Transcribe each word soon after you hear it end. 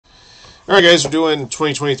All right, guys, we're doing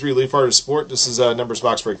 2023 Leaf Art of Sport. This is Numbers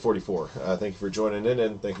Box Break 44. Thank you for joining in,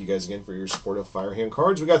 and thank you guys again for your support of Firehand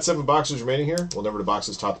Cards. We got 7 boxes remaining here. We'll number the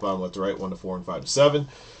boxes top to bottom, left to right, 1 to 4, and 5 to 7.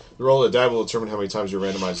 The roll of the die will determine how many times you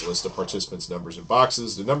randomize the list of participants' numbers in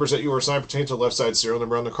boxes. The numbers that you are assigned pertain to the left side serial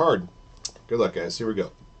number on the card. Good luck, guys. Here we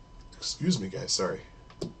go. Excuse me, guys. Sorry.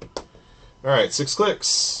 All right, 6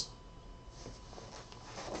 clicks.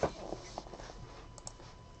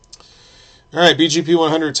 All right, BGP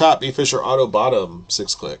 100 top, B Fisher Auto bottom,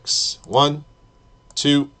 6 clicks. 1,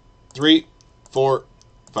 2, 3, 4,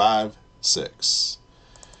 5, 6.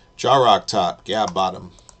 Jaw Rock top, Gab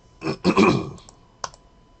bottom.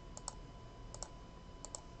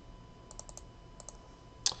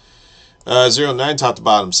 09 top to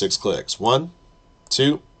bottom, 6 clicks. 1,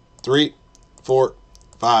 2, 3, 4,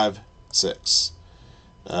 5, 6.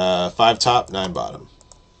 5 top, 9 bottom.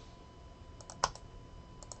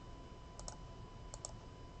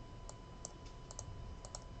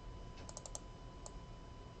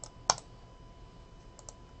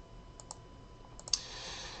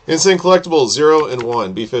 Insane Collectibles 0 and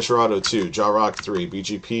 1, B Fisher Auto 2, Jaw Rock 3,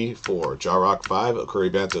 BGP 4, Jaw Rock 5,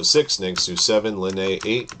 Okuri Banto 6, Ningsu 7, Linne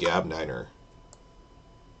 8, Gab 9er.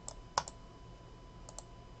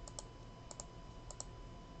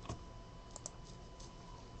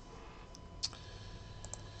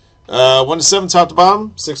 Uh, 1 to 7 top to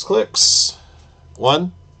bottom, 6 clicks.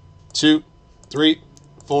 1, 2, 3,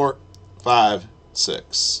 4, 5,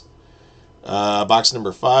 6. Box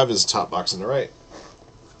number 5 is the top box on the right.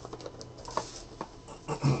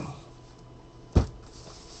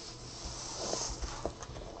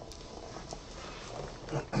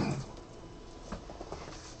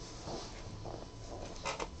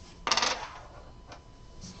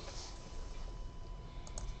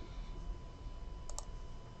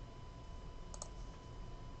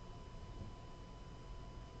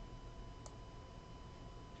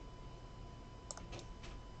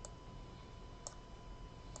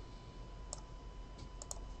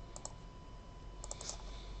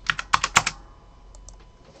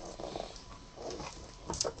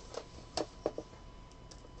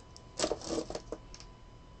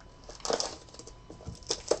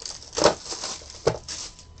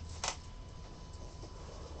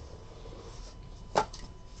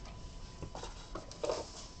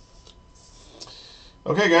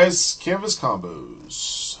 Okay, guys, canvas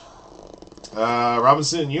combos.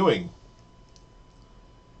 Robinson and Ewing.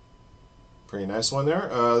 Pretty nice one there.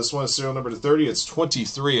 This one is serial number to 30. It's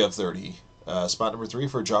 23 of 30. Spot number 3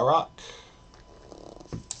 for Jaw Rock.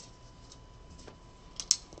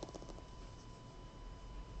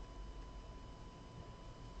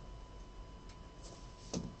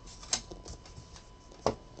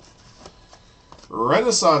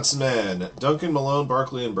 Renaissance Men. Duncan, Malone,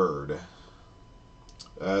 Barkley, and Bird.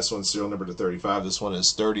 This one's serial number to 35. This one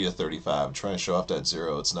is 30 of 35. I'm trying to show off that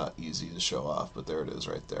 0. It's not easy to show off, but there it is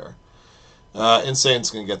right there.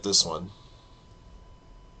 Insane's going to get this one.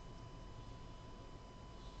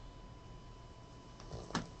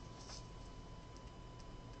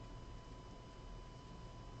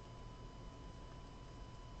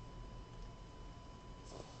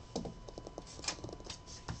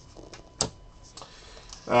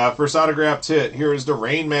 First autographed hit. Here is the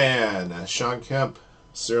Rain Man. Sean Kemp.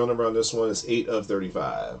 Serial number on this one is 8 of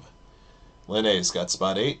 35. Linne's got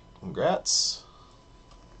spot 8. Congrats.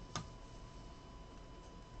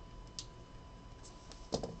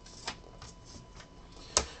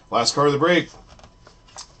 Last card of the break.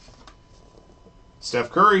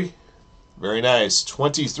 Steph Curry. Very nice.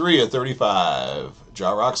 23 of 35.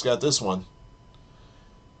 Jaw Rock's got this one.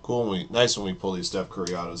 Cool. Nice when we pull these Steph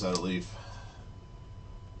Curry autos out of Leaf.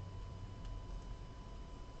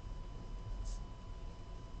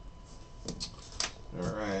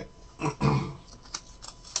 All right.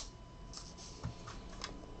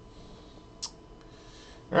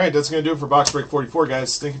 All right, that's going to do it for Box Break 44,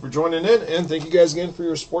 guys. Thank you for joining in, and thank you guys again for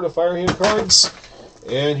your support of Firehand Cards.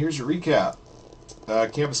 And here's your recap.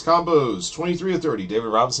 Campus Combos, 23 of 30. David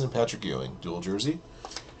Robinson, Patrick Ewing, dual jersey.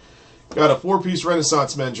 Got a 4-piece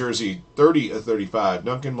Renaissance Men jersey, 30 of 35.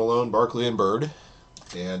 Duncan, Malone, Barkley, and Bird.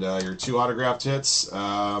 And your 2 autographed hits, 8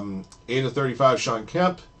 of 35, Sean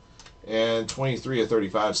Kemp. And 23 of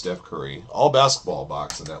 35, Steph Curry. All basketball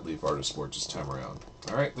box in that Leaf Art of Sport this time around.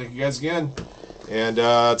 All right, thank you guys again. And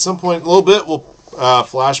at some point in a little bit, we'll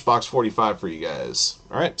flash box 45 for you guys.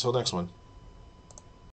 All right, until next one.